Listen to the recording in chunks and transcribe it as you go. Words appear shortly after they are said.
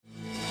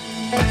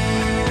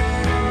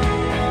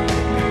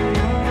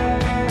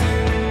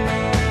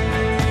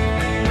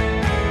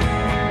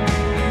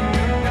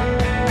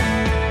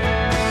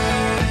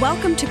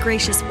Welcome to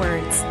Gracious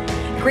Words.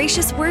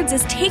 Gracious Words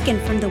is taken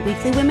from the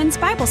weekly women's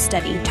Bible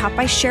study taught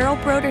by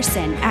Cheryl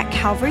Broderson at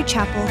Calvary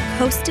Chapel,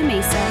 Costa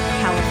Mesa,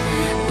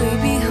 California. We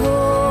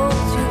behold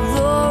your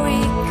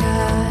glory,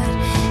 God,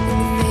 in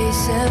the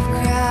face of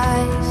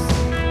Christ.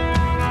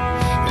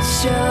 It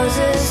shows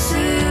us who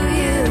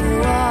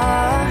you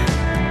are,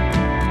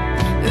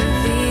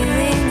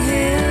 revealing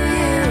who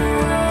you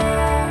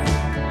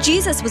are.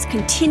 Jesus was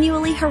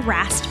continually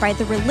harassed by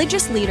the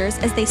religious leaders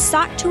as they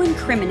sought to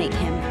incriminate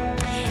him.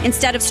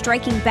 Instead of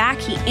striking back,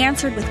 he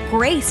answered with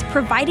grace,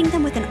 providing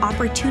them with an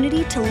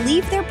opportunity to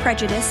leave their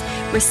prejudice,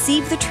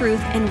 receive the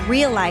truth, and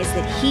realize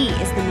that he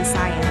is the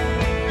Messiah.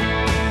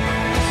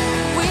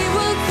 We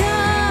will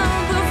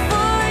come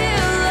before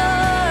you,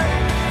 Lord,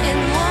 in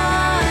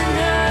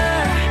wonder.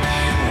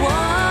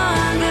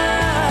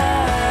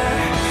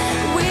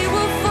 We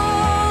will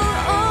fall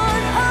on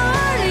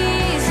our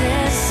knees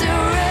and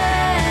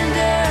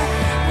surrender.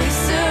 We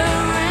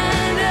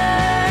surrender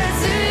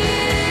to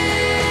you.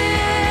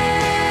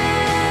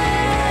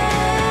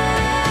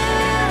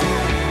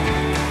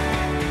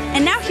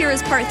 And now here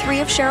is part 3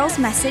 of Cheryl's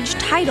message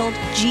titled,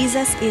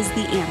 Jesus is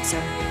the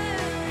Answer.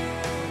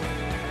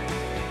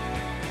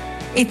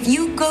 If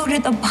you go to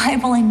the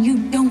Bible and you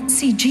don't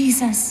see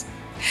Jesus,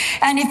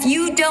 and if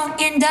you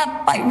don't end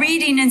up by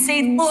reading and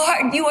say,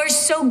 Lord, you are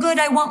so good,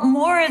 I want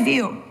more of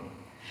you,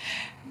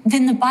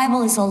 then the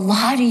Bible is a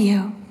law to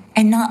you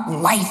and not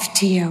life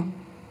to you.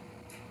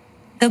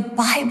 The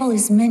Bible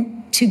is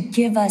meant to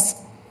give us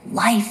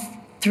life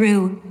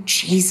through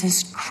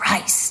Jesus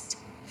Christ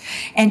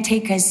and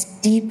take us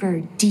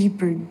deeper,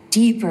 deeper,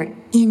 deeper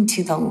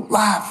into the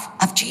love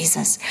of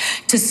Jesus,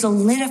 to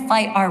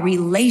solidify our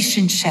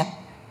relationship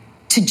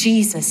to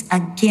Jesus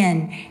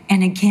again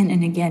and again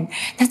and again.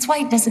 That's why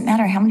it doesn't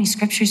matter how many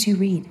scriptures you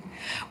read,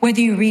 whether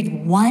you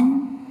read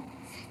one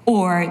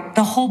or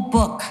the whole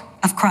book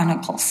of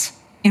Chronicles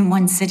in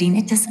one sitting,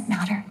 it doesn't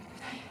matter,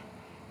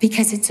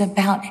 because it's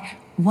about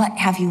what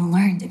have you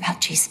learned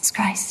about Jesus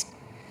Christ?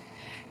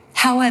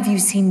 How have you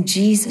seen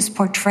Jesus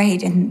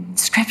portrayed in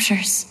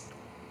scriptures?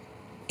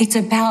 It's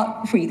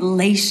about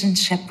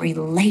relationship.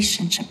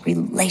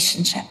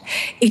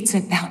 It's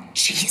about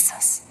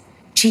Jesus.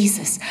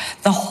 Jesus.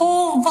 The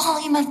whole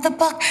volume of the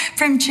book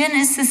from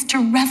Genesis to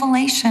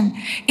Revelation,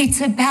 it's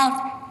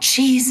about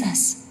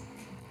Jesus.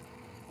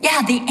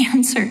 Yeah, the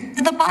answer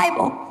to the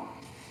Bible.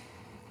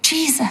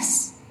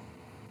 Jesus.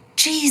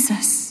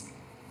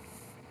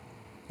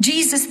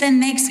 Jesus then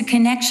makes a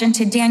connection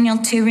to Daniel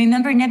 2.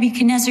 Remember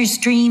Nebuchadnezzar's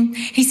dream?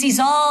 He sees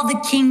all the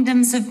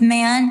kingdoms of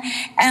man,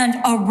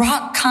 and a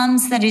rock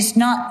comes that is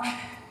not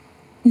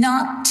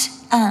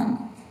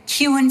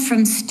hewn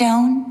from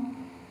stone,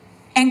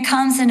 and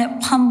comes and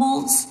it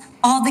pummels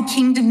all the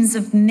kingdoms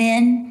of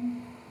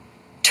men,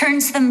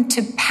 turns them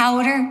to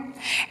powder,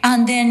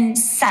 and then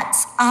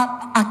sets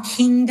up a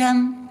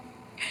kingdom,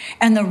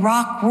 and the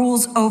rock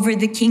rules over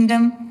the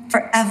kingdom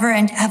forever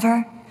and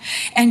ever.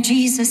 And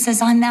Jesus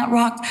says, on that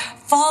rock,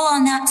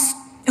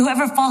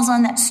 whoever falls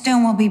on that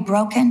stone will be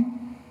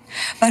broken.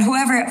 But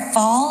whoever it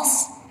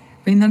falls,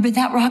 remember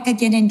that rock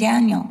again in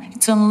Daniel.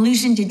 It's an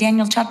allusion to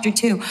Daniel chapter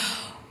 2.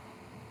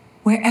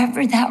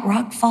 Wherever that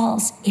rock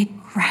falls, it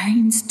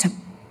grinds to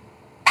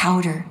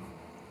powder.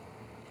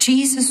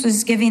 Jesus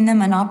was giving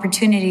them an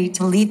opportunity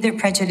to leave their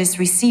prejudice,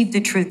 receive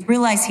the truth,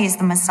 realize he is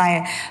the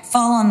Messiah,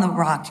 fall on the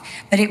rock,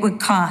 but it would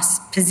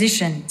cost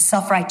position,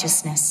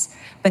 self-righteousness,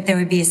 but there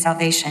would be a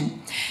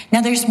salvation. Now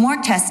there's more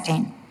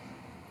testing.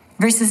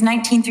 Verses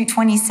 19 through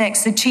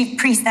 26, the chief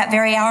priest that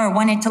very hour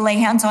wanted to lay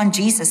hands on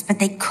Jesus, but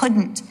they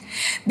couldn't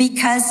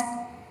because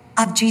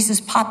of Jesus'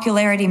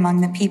 popularity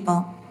among the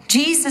people.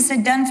 Jesus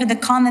had done for the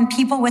common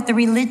people what the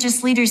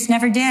religious leaders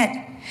never did.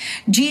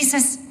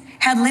 Jesus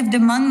had lived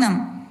among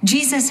them.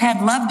 Jesus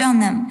had loved on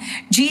them.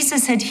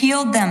 Jesus had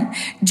healed them.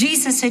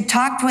 Jesus had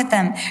talked with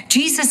them.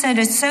 Jesus had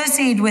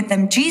associated with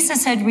them.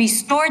 Jesus had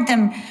restored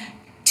them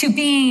to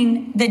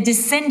being the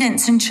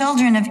descendants and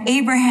children of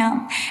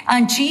Abraham.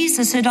 And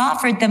Jesus had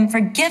offered them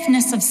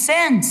forgiveness of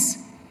sins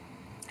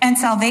and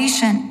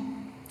salvation.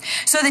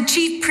 So the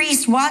chief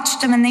priests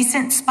watched him, and they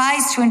sent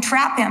spies to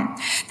entrap him.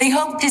 They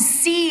hoped to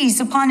seize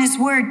upon his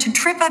word, to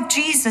trip up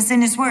Jesus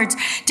in his words,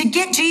 to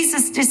get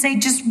Jesus to say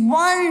just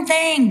one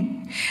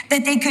thing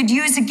that they could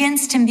use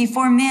against him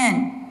before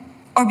men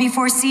or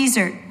before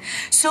Caesar.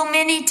 So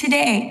many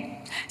today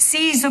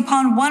seize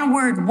upon one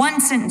word,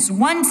 one sentence,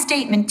 one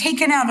statement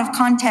taken out of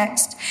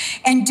context,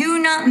 and do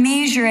not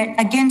measure it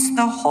against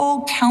the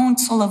whole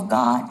counsel of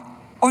God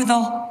or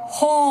the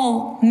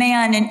whole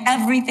man and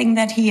everything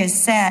that he has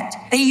said.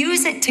 They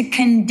use it to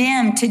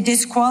condemn, to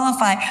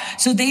disqualify,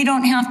 so they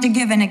don't have to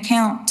give an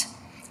account.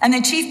 And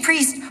the chief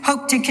priests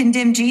hope to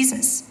condemn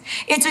Jesus.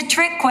 It's a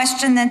trick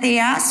question that they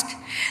ask.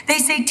 They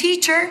say,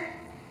 "Teacher,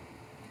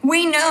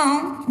 we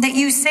know that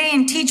you say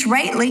and teach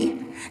rightly,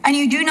 And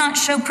you do not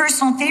show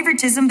personal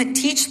favoritism, but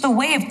teach the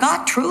way of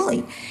God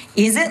truly.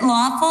 Is it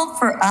lawful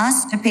for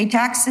us to pay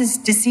taxes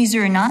to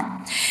Caesar or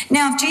not?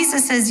 Now, if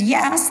Jesus says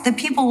yes, the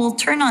people will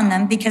turn on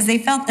them because they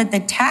felt that the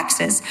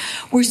taxes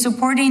were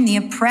supporting the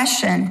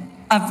oppression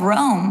of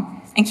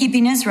Rome and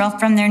keeping Israel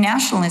from their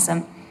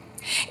nationalism.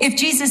 If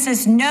Jesus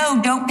says,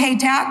 no, don't pay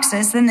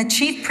taxes, then the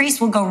chief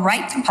priests will go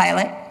right to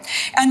Pilate,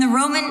 and the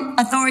Roman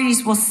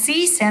authorities will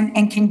seize him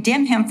and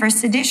condemn him for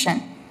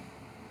sedition.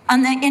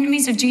 And the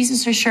enemies of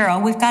Jesus are sure, oh,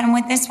 we've got him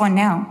with this one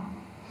now.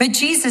 But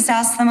Jesus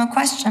asked them a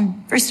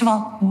question. First of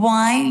all,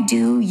 why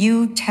do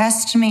you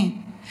test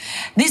me?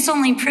 This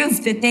only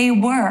proved that they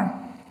were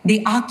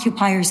the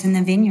occupiers in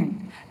the vineyard.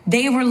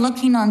 They were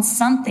looking on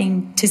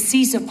something to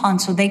seize upon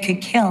so they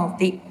could kill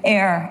the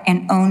heir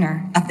and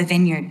owner of the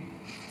vineyard.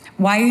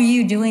 Why are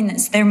you doing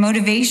this? Their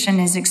motivation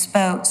is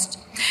exposed.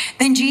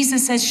 Then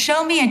Jesus says,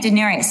 show me a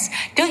denarius.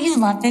 Don't you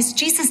love this?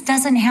 Jesus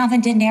doesn't have a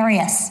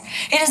denarius.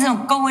 He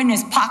doesn't go in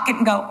his pocket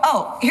and go,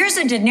 oh, here's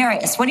a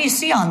denarius. What do you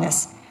see on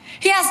this?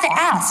 He has to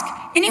ask,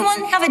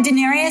 anyone have a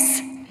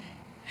denarius?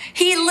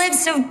 He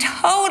lives so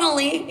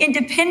totally in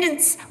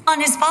dependence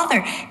on his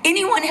Father.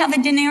 Anyone have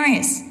a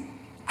denarius?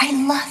 I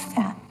love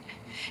that.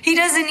 He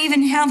doesn't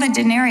even have a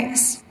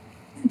denarius.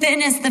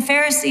 Then as the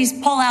Pharisees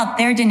pull out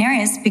their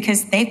denarius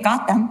because they've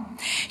got them,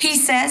 he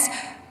says,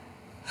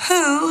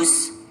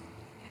 whose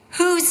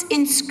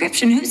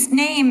inscription, whose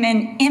name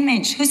and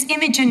image, whose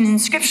image and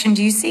inscription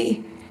do you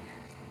see?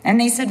 And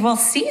they said, well,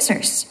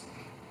 Caesar's.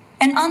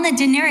 And on the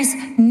denarius,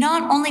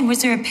 not only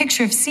was there a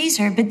picture of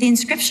Caesar, but the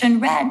inscription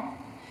read,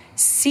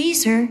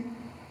 Caesar,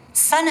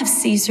 son of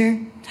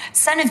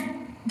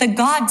the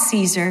god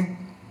Caesar,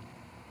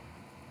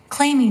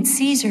 claiming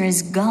Caesar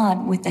is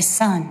God with a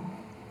son.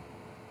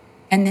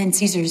 And then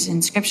Caesar's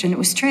inscription. It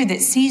was true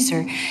that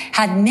Caesar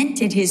had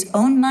minted his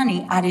own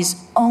money at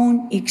his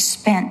own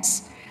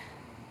expense.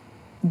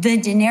 The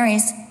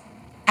denarius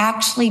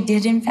actually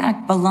did, in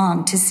fact,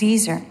 belong to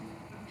Caesar.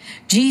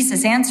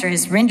 Jesus' answer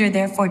is, render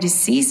therefore to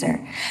Caesar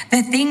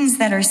the things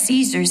that are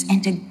Caesar's,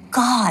 and to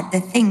God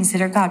the things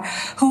that are God.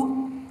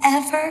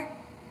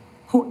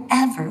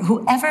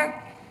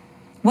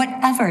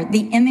 Whatever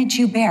the image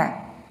you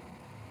bear,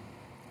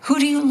 who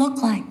do you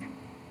look like?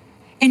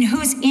 In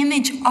whose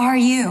image are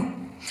you?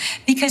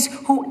 Because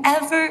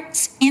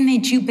whoever's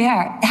image you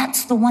bear,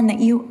 that's the one that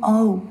you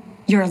owe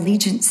your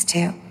allegiance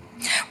to.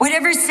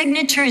 Whatever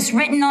signature is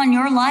written on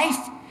your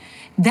life,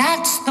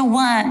 that's the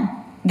one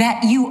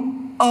that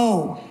you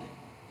owe.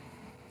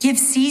 Give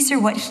Caesar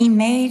what he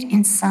made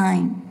and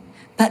signed,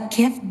 but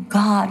give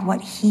God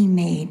what he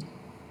made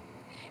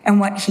and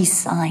what he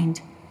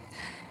signed.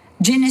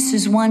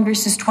 Genesis 1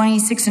 verses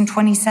 26 and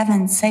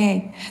 27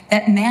 say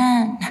that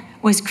man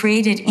was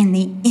created in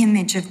the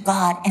image of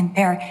God and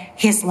bear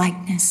his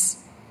likeness.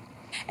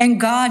 And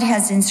God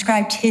has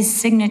inscribed his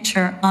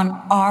signature on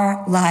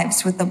our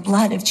lives with the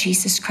blood of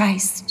Jesus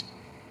Christ.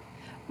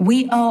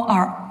 We owe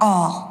our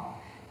all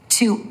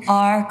to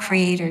our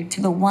Creator,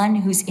 to the one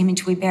whose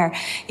image we bear.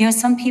 You know,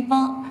 some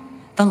people,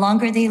 the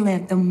longer they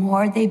live, the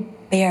more they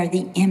bear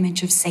the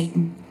image of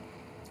Satan.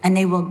 And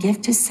they will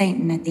give to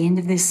Satan at the end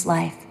of this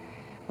life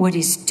what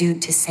is due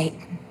to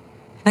Satan.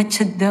 But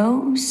to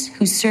those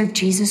who serve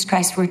Jesus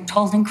Christ, we're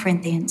told in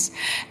Corinthians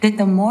that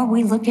the more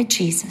we look at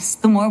Jesus,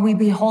 the more we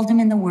behold him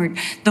in the Word,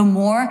 the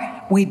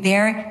more we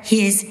bear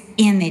his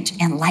image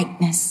and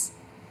likeness,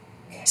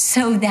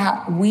 so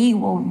that we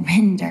will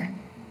render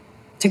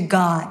to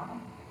God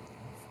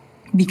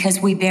because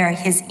we bear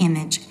his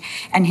image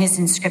and his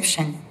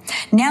inscription.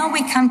 Now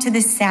we come to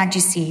the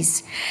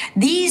Sadducees.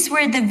 These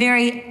were the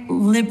very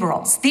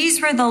liberals.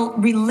 These were the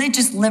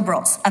religious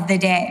liberals of the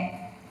day.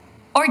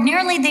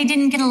 Ordinarily, they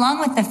didn't get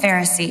along with the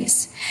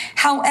Pharisees.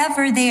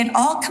 However, they had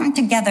all come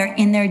together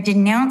in their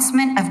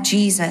denouncement of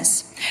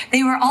Jesus.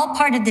 They were all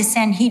part of the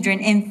Sanhedrin.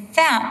 In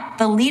fact,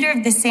 the leader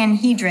of the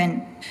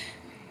Sanhedrin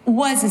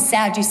was a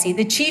Sadducee.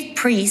 The chief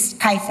priest,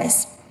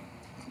 Caiaphas,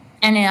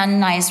 and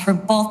Ananias were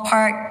both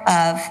part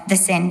of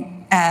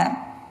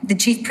the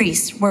chief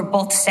priests were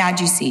both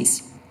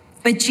Sadducees.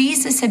 But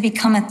Jesus had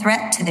become a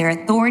threat to their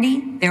authority,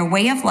 their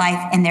way of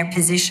life, and their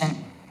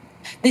position.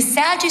 The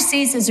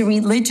Sadducees, as a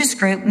religious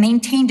group,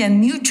 maintained a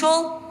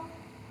mutual,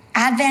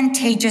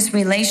 advantageous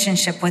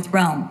relationship with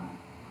Rome.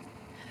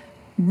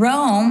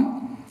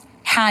 Rome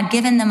had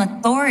given them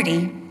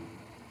authority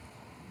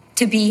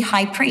to be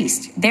high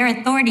priest. Their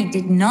authority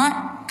did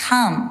not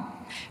come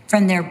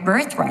from their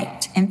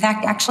birthright. In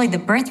fact, actually, the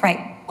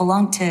birthright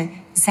belonged to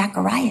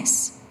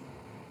Zacharias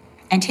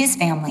and his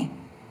family.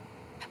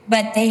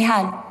 But they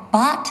had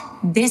bought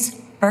this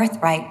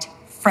birthright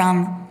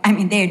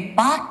they had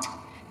bought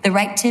the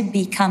right to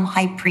become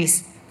high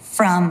priest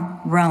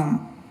from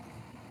Rome.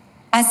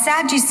 As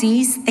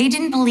Sadducees, they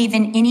didn't believe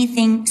in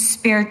anything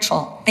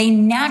spiritual. They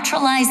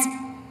naturalized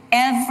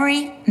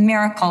every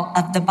miracle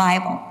of the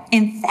Bible.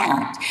 In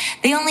fact,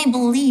 they only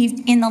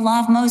believed in the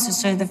law of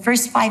Moses, or the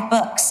first 5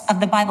 books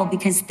of the Bible,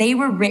 because they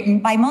were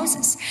written by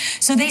Moses.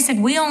 So they said,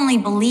 we only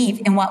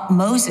believe in what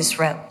Moses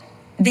wrote.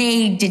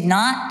 They did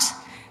not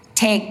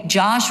take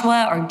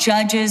Joshua or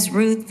Judges,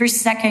 Ruth,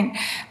 1st,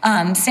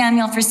 2nd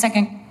Samuel,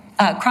 1st,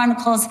 2nd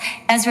Chronicles,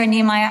 Ezra,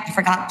 Nehemiah, I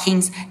forgot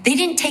Kings. They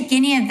didn't take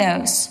any of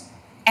those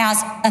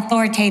as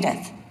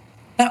authoritative,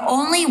 but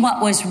only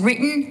what was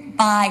written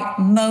by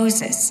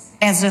Moses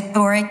as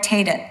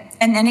authoritative.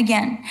 And then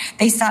again,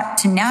 they sought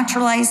to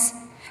naturalize,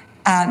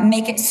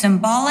 make it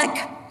symbolic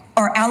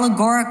or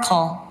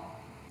allegorical,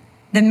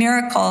 the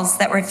miracles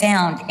that were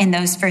found in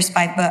those first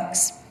 5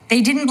 books.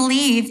 They didn't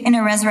believe in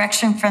a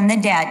resurrection from the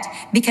dead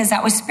because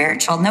that was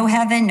spiritual. No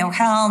heaven, no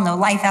hell, no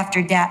life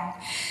after death.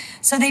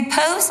 So they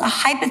pose a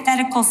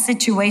hypothetical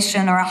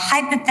situation or a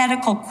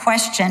hypothetical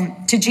question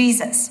to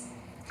Jesus.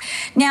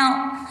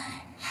 Now,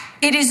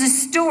 it is a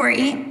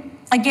story,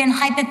 again,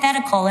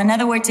 hypothetical. In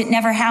other words, it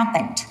never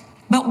happened.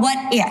 But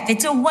what if?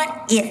 It's a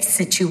what if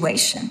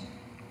situation.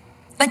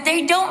 But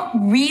they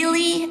don't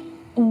really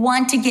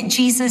want to get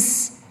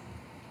Jesus'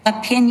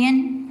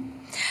 opinion,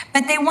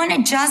 but they want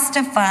to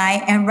justify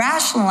and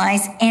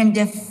rationalize and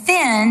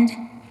defend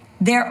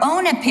their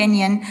own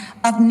opinion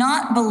of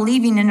not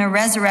believing in a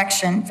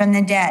resurrection from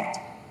the dead.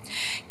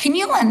 Can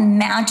you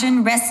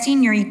imagine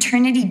resting your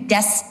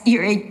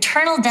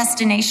eternal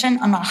destination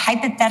on a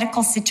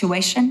hypothetical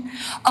situation?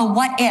 A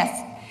what if?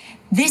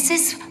 This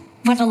is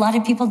what a lot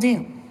of people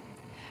do.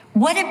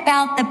 What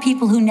about the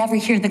people who never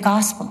hear the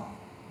gospel?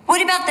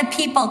 What about the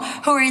people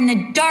who are in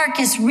the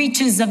darkest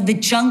reaches of the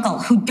jungle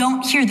who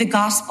don't hear the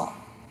gospel?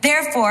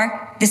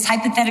 Therefore, this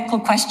hypothetical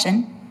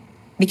question,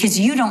 because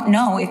you don't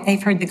know if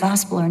they've heard the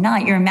gospel or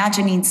not, you're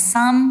imagining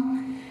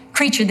some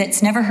creature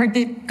that's never heard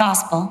the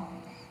gospel.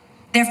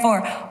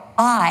 Therefore,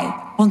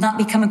 I will not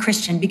become a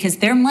Christian because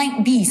there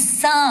might be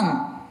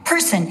some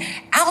person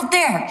out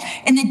there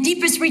in the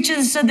deepest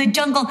reaches of the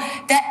jungle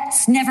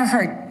that's never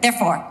heard.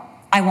 Therefore,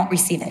 I won't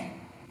receive it.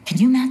 Can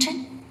you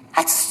imagine?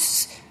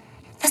 That's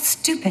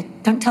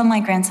stupid. Don't tell my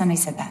grandson I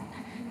said that,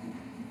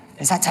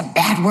 because that's a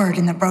bad word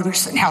in the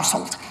Broderson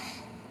household.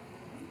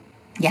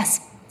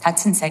 Yes,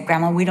 Hudson said,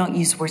 Grandma, we don't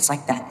use words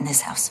like that in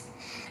this house.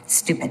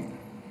 Stupid.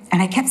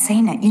 And I kept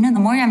saying it. You know, the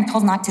more I'm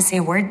told not to say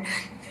a word,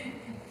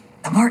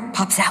 the more it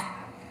pops out.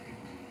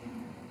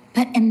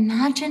 But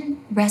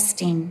imagine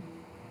resting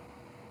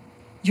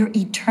your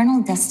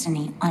eternal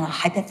destiny on a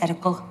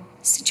hypothetical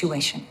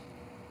situation.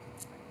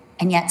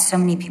 And yet so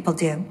many people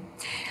do.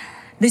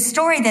 The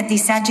story that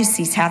these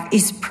Sadducees have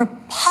is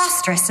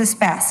preposterous as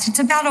best. It's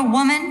about a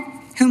woman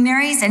who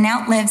marries and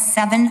outlives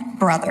 7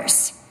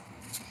 brothers.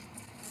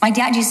 My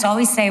dad used to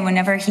always say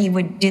whenever he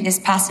would do this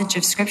passage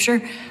of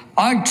scripture,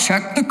 I'd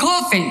check the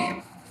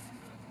coffee.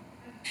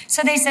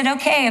 So they said,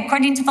 okay,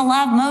 according to the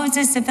law of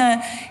Moses, if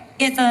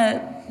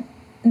a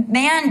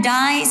man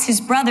dies,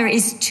 his brother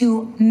is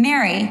to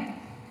marry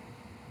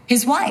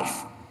his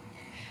wife.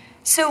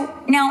 So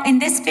now in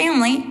this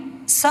family,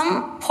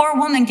 some poor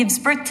woman gives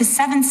birth to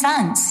 7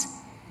 sons.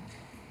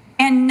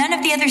 And none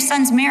of the other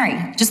sons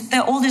marry, just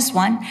the oldest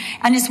one.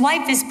 And his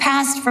wife is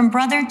passed from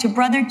brother to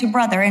brother to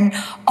brother. And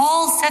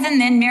all 7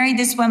 men marry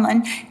this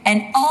woman,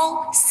 and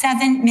all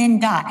 7 men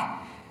die.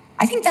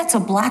 I think that's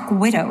a black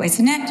widow,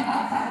 isn't it?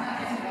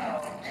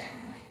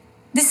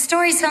 This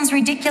story sounds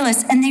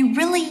ridiculous, and they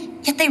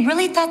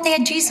really thought they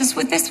had Jesus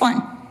with this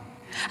one.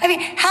 I mean,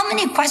 how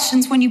many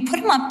questions, when you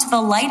put them up to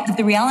the light of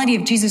the reality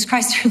of Jesus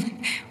Christ, you're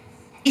like,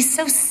 he's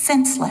so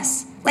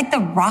senseless. Like the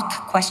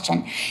rock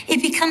question. It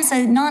becomes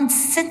a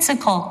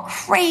nonsensical,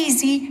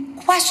 crazy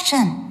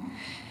question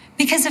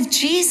because of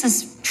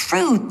Jesus'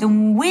 truth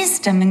and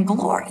wisdom and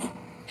glory.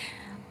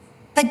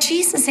 But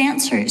Jesus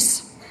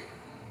answers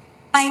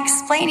by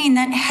explaining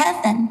that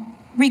heaven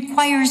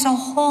requires a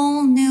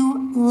whole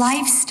new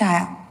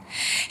lifestyle.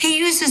 He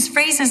uses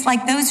phrases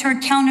like those who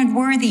are counted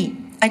worthy,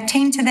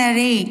 attain to that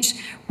age,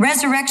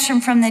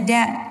 resurrection from the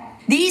dead.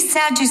 These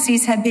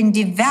Sadducees have been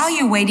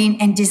devaluating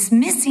and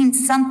dismissing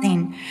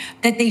something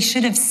that they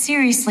should have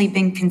seriously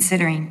been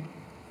considering.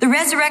 The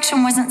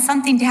resurrection wasn't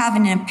something to have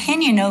an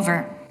opinion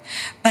over,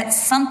 but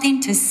something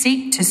to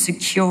seek to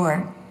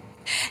secure.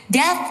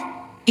 Death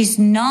is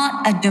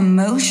not a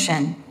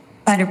demotion,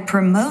 but a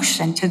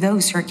promotion to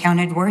those who are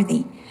counted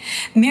worthy.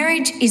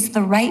 Marriage is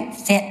the right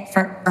fit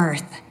for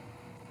earth,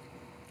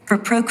 for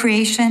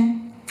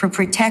procreation, for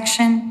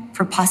protection,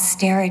 for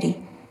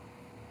posterity.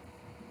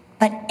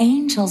 But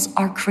angels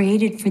are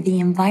created for the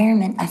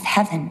environment of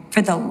heaven,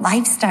 for the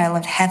lifestyle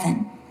of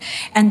heaven.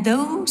 And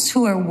those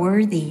who are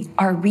worthy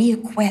are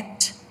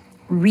re-equipped,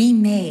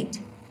 remade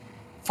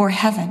for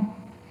heaven.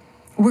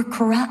 We're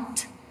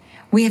corrupt.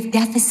 We have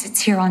deficits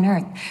here on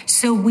earth.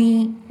 So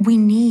we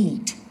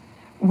need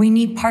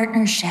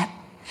partnership.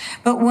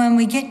 But when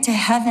we get to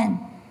heaven,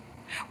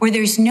 where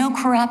there's no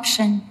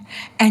corruption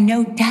and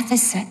no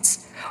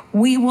deficits,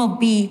 we will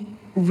be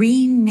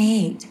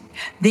remade.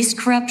 This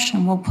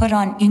corruption will put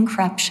on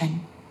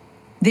incorruption.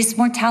 This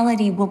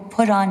mortality will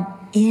put on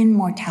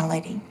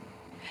immortality.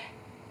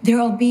 There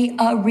will be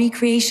a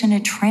recreation, a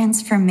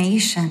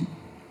transformation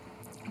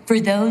for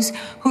those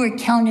who are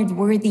counted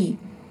worthy.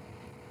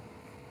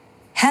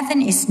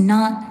 Heaven is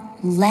not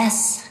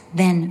less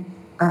than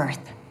earth.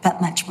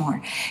 but much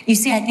more. You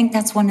see, I think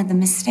that's one of the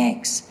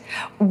mistakes.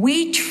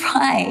 We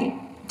try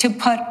to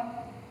put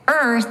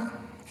earth's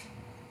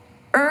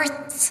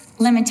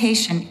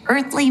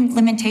earthly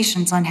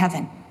limitations on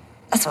heaven.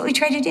 That's what we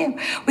try to do.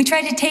 We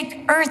try to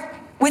take earth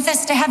with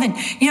us to heaven.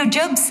 You know,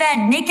 Job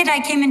said, naked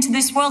I came into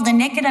this world and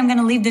naked I'm going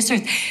to leave this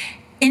earth.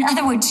 In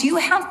other words, you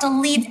have to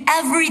leave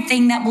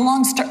everything that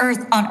belongs to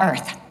earth on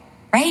earth,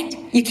 right?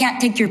 You can't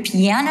take your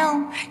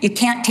piano. You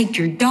can't take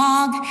your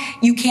dog.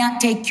 You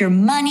can't take your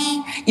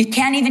money. You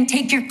can't even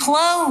take your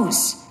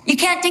clothes. You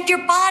can't take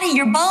your body,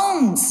 your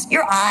bones,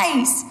 your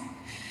eyes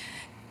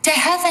to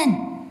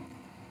heaven.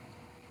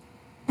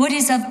 What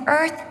is of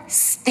earth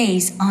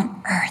stays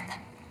on earth.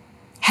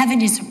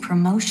 Heaven is a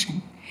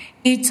promotion.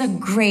 It's a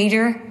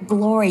greater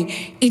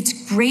glory. It's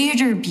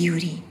greater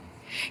beauty.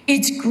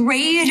 It's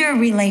greater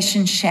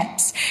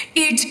relationships.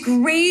 It's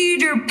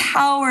greater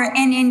power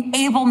and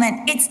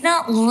enablement. It's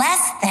not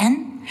less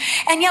than.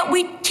 And yet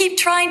we keep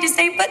trying to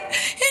say, but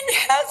in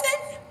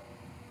heaven,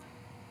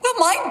 will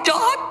my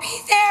dog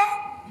be there?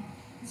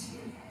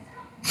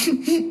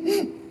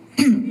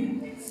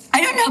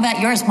 I don't know about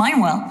yours,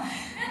 mine will.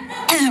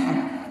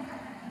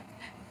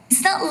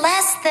 It's not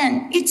less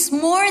than, it's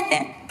more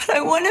than, but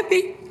I want to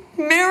be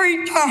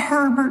married to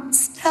Herbert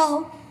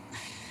still.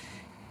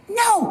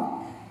 No.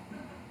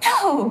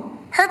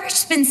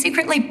 Herbert's been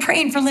secretly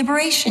praying for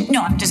liberation.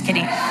 No, I'm just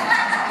kidding.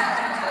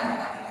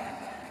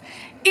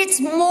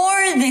 It's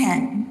more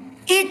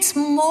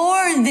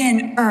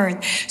than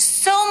earth.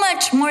 So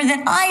much more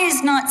that eye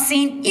has not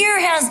seen, ear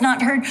has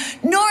not heard,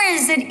 nor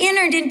has it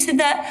entered into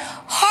the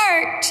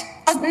heart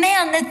of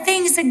man the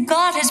things that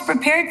God has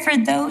prepared for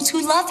those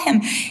who love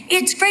him.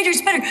 It's greater,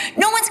 it's better.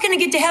 No one's going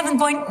to get to heaven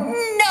going,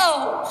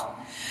 no,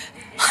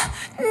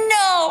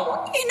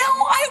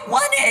 I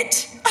want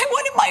it. I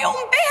wanted my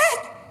own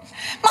bed.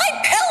 My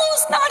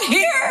pillow's not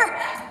here.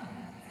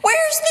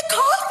 Where's the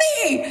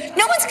coffee?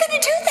 No one's going to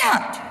do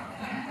that.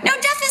 No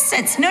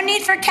deficits, no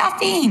need for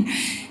caffeine.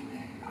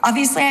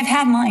 Obviously, I've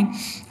had mine.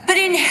 But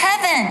in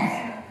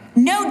heaven,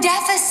 no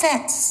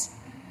deficits.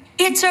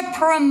 It's a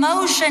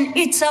promotion.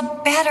 It's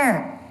a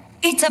better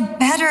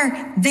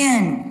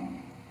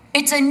than.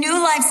 It's a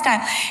new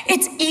lifestyle.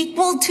 It's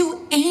equal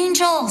to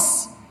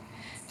angels.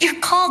 You're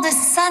called a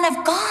son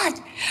of God.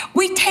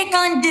 We take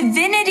on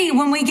divinity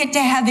when we get to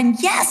heaven.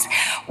 Yes,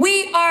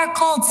 we are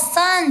called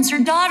sons or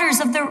daughters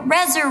of the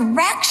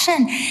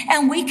resurrection,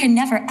 and we can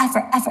never,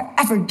 ever, ever,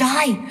 ever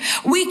die.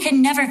 We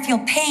can never feel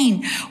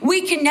pain.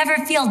 We can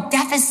never feel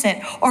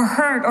deficit or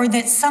hurt or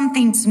that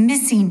something's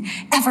missing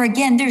ever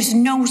again. There's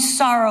no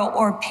sorrow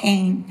or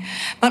pain,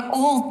 but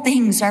all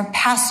things are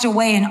passed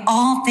away and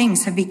all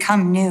things have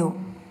become new.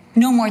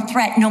 No more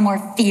threat, no more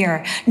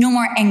fear, no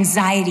more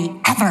anxiety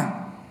ever.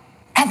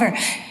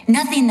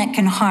 Nothing that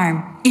can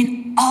harm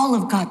in all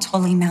of God's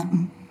holy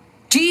mountain.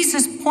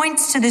 Jesus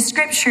points to the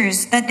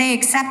scriptures that they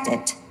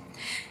accepted.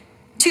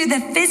 To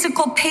the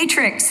physical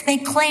patriarchs they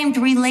claimed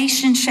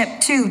relationship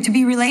to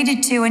be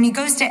related to. And he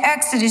goes to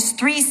Exodus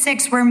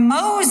 3:6, where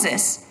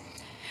Moses,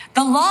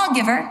 the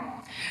lawgiver,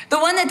 the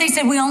one that they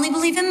said, we only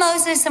believe in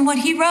Moses and what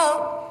he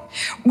wrote,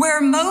 where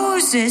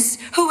Moses,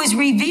 who was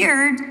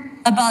revered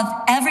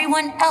above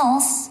everyone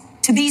else,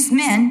 to these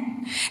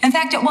men. In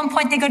fact, at one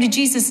point they go to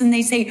Jesus and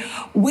they say,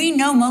 we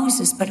know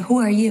Moses, but who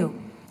are you?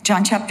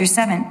 John chapter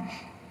 7.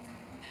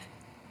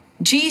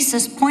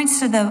 Jesus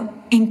points to the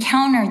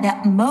encounter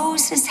that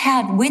Moses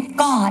had with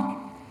God.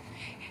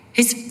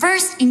 His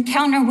first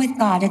encounter with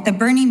God at the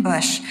burning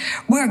bush,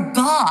 where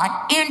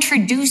God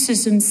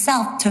introduces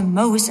himself to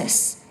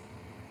Moses,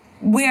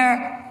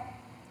 where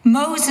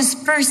Moses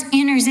first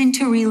enters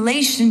into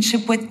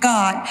relationship with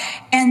God.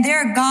 And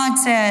there God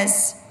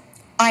says,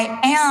 I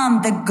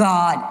am the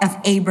God of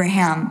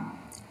Abraham,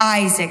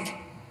 Isaac,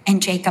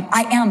 and Jacob.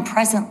 I am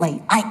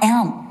presently. I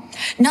am.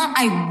 Not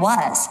I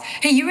was.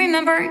 Hey, you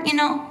remember,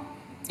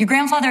 your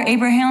grandfather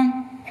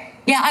Abraham?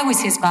 Yeah, I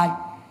was his God.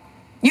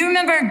 You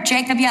remember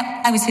Jacob?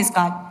 Yeah, I was his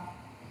God.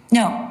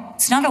 No,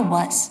 it's not a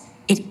was.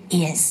 It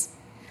is.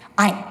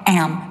 I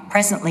am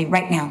presently,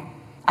 right now.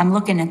 I'm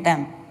looking at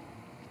them.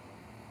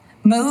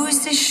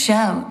 Moses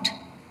showed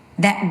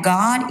that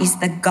God is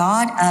the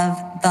God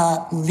of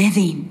the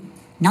living,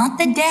 not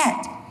the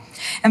dead.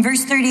 In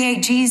verse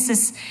 38,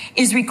 Jesus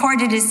is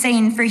recorded as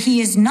saying, for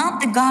he is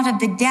not the God of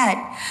the dead,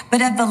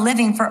 but of the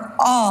living, for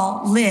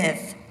all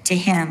live to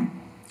him.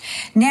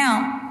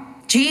 Now,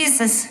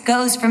 Jesus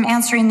goes from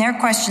answering their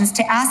questions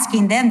to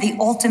asking them the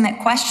ultimate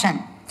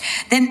question.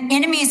 The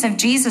enemies of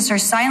Jesus are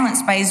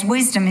silenced by his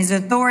wisdom, his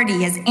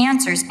authority, his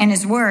answers, and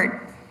his word.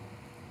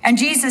 And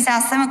Jesus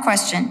asks them a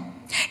question.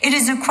 It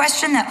is a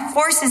question that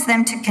forces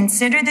them to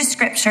consider the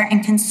scripture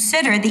and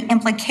consider the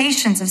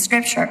implications of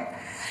scripture.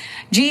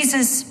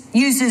 Jesus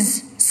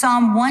uses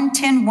Psalm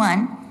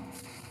 110:1,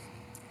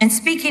 and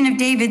speaking of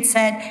David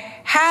said,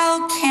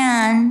 how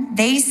can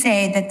they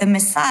say that the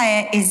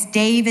Messiah is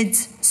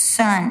David's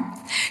son?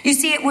 You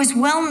see, it was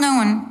well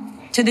known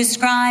to the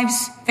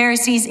scribes,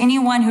 Pharisees,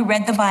 anyone who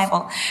read the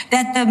Bible,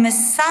 that the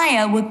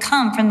Messiah would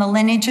come from the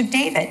lineage of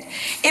David.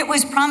 It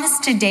was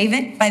promised to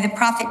David by the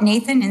prophet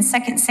Nathan in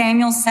 2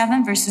 Samuel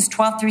 7, verses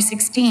 12 through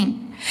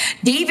 16.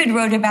 David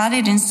wrote about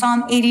it in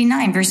Psalm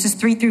 89, verses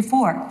 3 through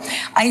 4,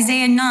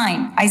 Isaiah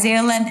 9, Isaiah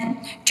 11,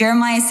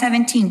 Jeremiah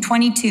 17,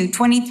 22,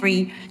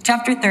 23,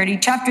 chapter 30,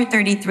 chapter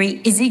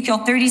 33, Ezekiel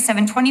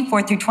 37,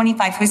 24 through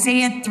 25,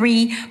 Hosea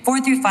 3,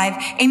 4 through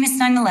 5, Amos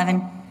 9,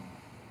 11.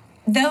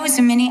 Those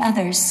and many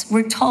others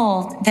were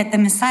told that the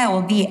Messiah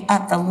will be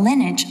of the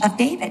lineage of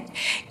David.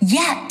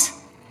 Yet,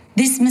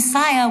 this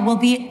Messiah will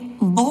be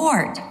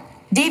Lord.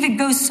 David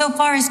goes so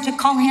far as to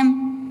call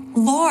him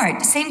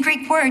Lord. Same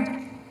Greek word,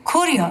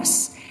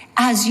 kurios,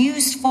 as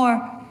used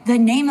for the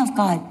name of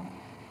God,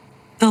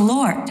 the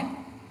Lord.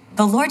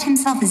 The Lord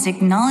himself is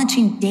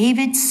acknowledging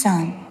David's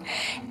son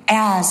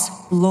as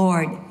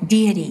Lord,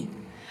 deity.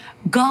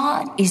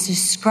 God is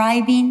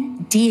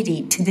ascribing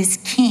deity to this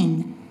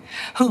king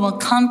who will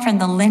come from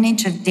the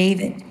lineage of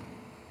David.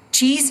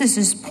 Jesus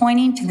is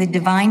pointing to the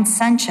divine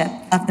sonship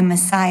of the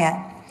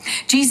Messiah.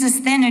 Jesus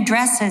then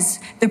addresses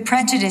the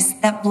prejudice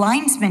that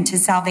blinds men to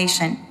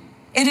salvation.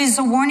 It is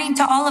a warning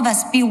to all of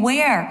us.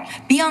 Beware,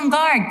 be on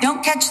guard,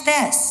 don't catch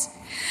this.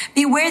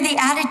 Beware the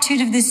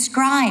attitude of the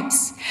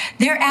scribes.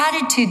 Their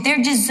attitude,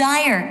 their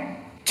desire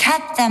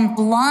kept them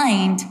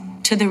blind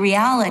to the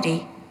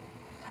reality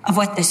of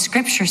what the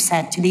scripture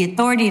said, to the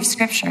authority of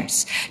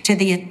scriptures, to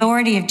the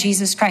authority of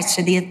Jesus Christ,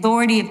 to the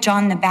authority of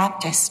John the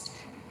Baptist.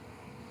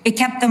 It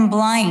kept them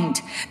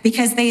blind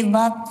because they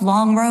loved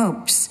long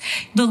robes.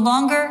 The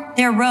longer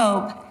their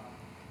robe,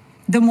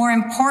 the more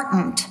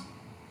important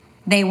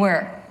they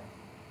were.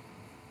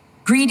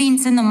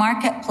 Greetings in the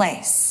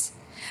marketplace,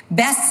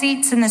 best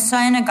seats in the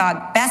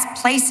synagogue, best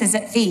places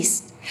at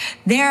feast.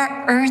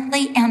 Their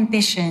earthly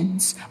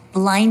ambitions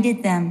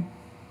blinded them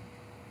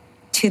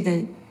to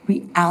the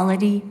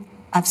reality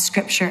of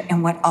Scripture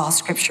and what all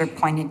Scripture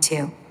pointed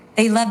to.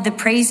 They loved the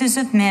praises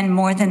of men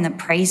more than the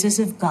praises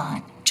of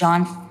God.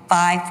 John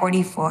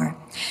 5:44.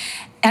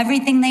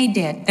 Everything they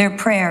did, their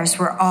prayers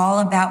were all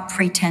about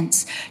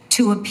pretense,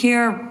 to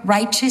appear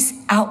righteous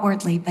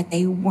outwardly, but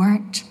they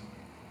weren't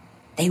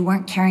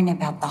caring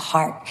about the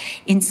heart.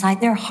 Inside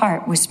their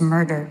heart was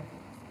murder.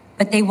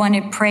 But they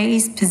wanted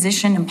praise,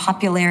 position, and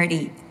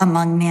popularity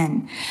among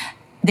men.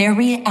 Their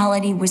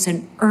reality was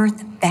an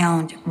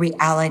earthbound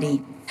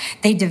reality.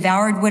 They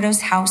devoured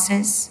widows'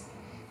 houses.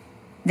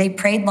 They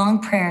prayed long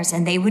prayers,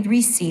 and they would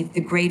receive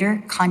the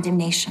greater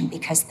condemnation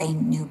because they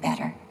knew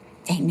better.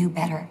 They knew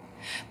better.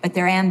 But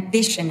their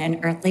ambition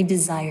and earthly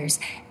desires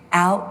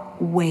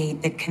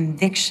outweighed the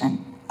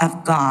conviction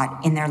of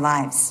God in their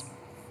lives.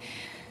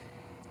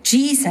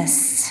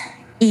 Jesus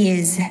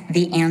is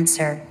the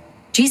answer.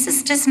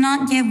 Jesus does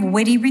not give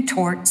witty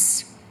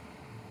retorts,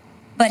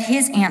 but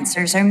his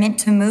answers are meant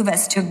to move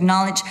us to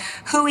acknowledge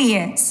who he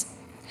is,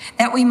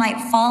 that we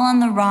might fall on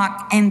the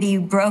rock and be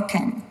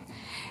broken,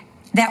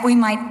 that we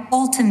might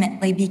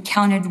ultimately be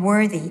counted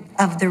worthy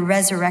of the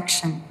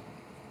resurrection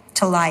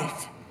to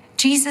life.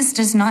 Jesus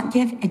does not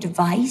give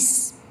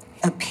advice,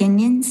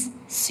 opinions,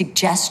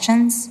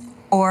 suggestions,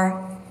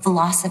 or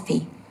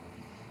philosophy.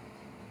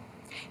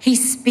 He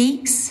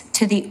speaks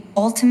to the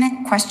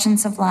ultimate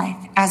questions of life.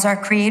 As our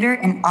creator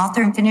and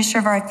author and finisher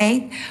of our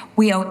faith,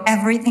 we owe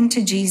everything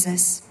to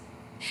Jesus.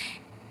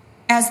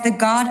 As the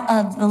God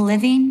of the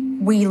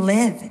living, we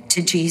live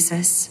to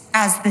Jesus.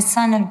 As the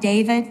Son of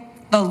David,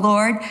 the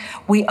Lord,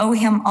 we owe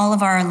him all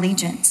of our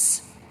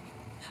allegiance.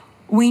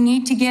 We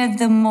need to give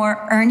the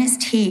more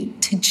earnest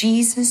heed to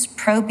Jesus'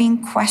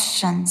 probing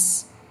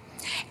questions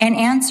and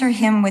answer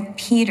him with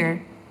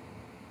Peter.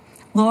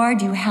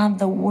 Lord, you have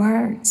the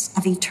words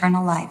of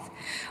eternal life.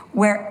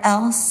 Where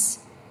else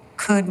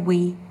could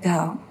we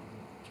go?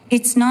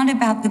 It's not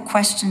about the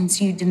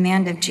questions you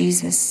demand of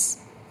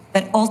Jesus,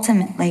 but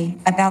ultimately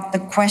about the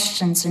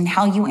questions and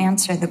how you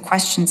answer the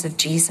questions of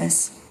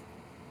Jesus.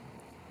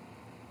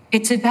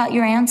 It's about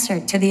your answer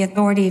to the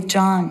authority of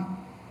John.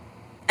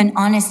 An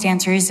honest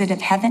answer, is it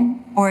of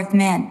heaven or of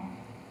men?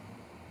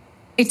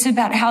 It's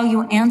about how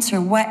you answer,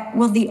 what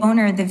will the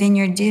owner of the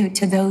vineyard do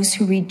to those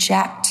who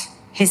reject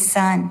his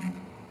son?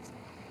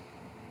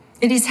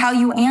 It is how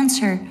you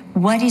answer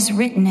what is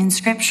written in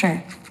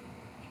Scripture.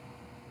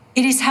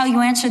 It is how you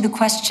answer the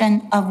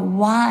question of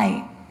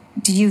why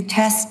do you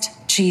test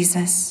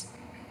Jesus?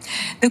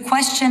 The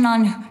question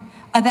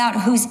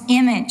about whose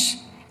image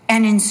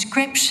and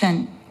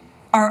inscription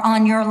are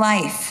on your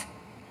life.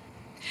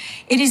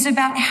 It is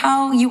about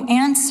how you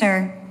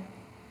answer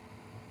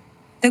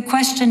the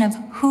question of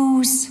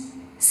whose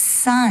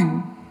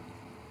son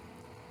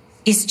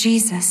is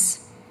Jesus.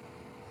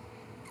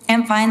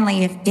 And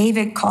finally, if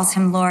David calls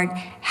him Lord,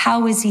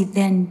 how is he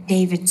then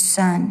David's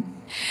son?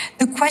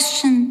 The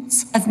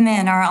questions of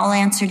men are all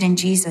answered in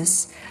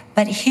Jesus,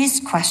 but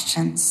his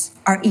questions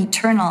are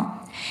eternal.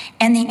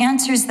 And the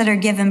answers that are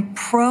given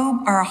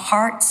probe our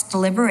heart's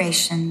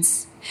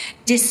deliberations,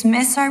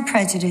 dismiss our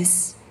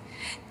prejudice,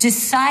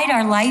 decide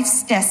our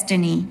life's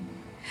destiny,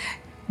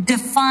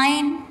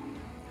 define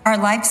our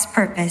life's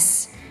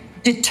purpose,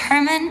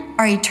 determine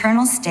our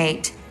eternal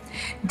state,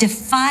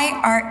 defy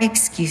our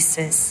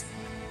excuses,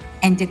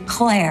 and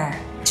declare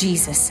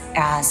Jesus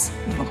as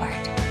Lord.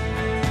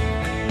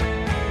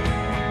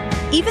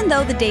 Even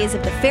though the days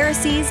of the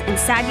Pharisees and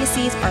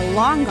Sadducees are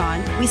long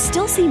gone, we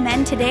still see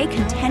men today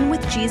contend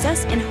with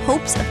Jesus in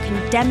hopes of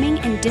condemning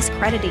and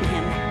discrediting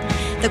him.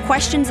 The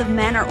questions of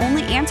men are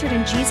only answered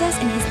in Jesus,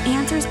 and his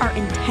answers are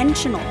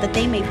intentional that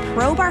they may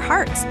probe our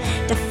hearts,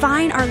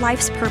 define our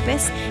life's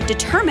purpose,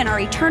 determine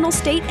our eternal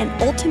state, and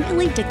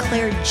ultimately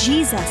declare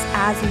Jesus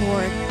as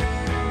Lord.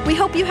 We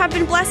hope you have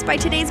been blessed by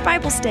today's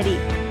Bible study.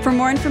 For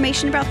more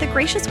information about the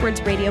Gracious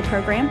Words radio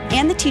program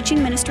and the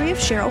teaching ministry of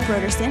Cheryl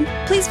Brodersen,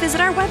 please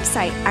visit our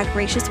website at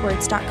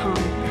graciouswords.com.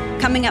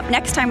 Coming up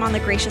next time on the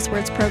Gracious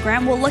Words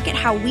program, we'll look at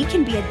how we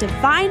can be a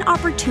divine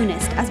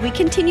opportunist as we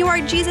continue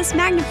our Jesus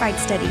Magnified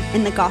study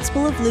in the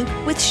Gospel of Luke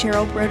with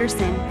Cheryl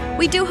Brodersen.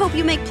 We do hope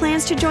you make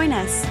plans to join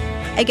us.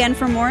 Again,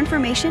 for more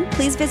information,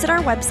 please visit our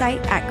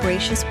website at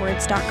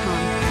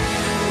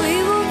graciouswords.com.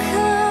 We will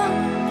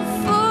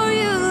come before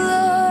you,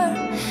 Lord,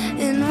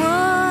 in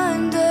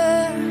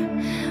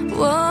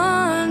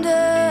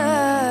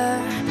wonder.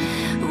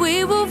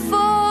 We will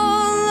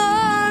fall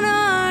on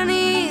our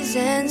knees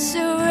and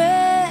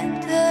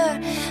surrender.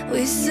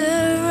 We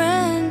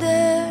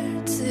surrender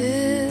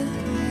to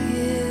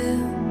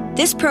you.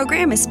 This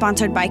program is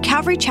sponsored by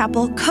Calvary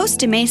Chapel,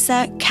 Costa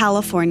Mesa,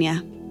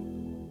 California.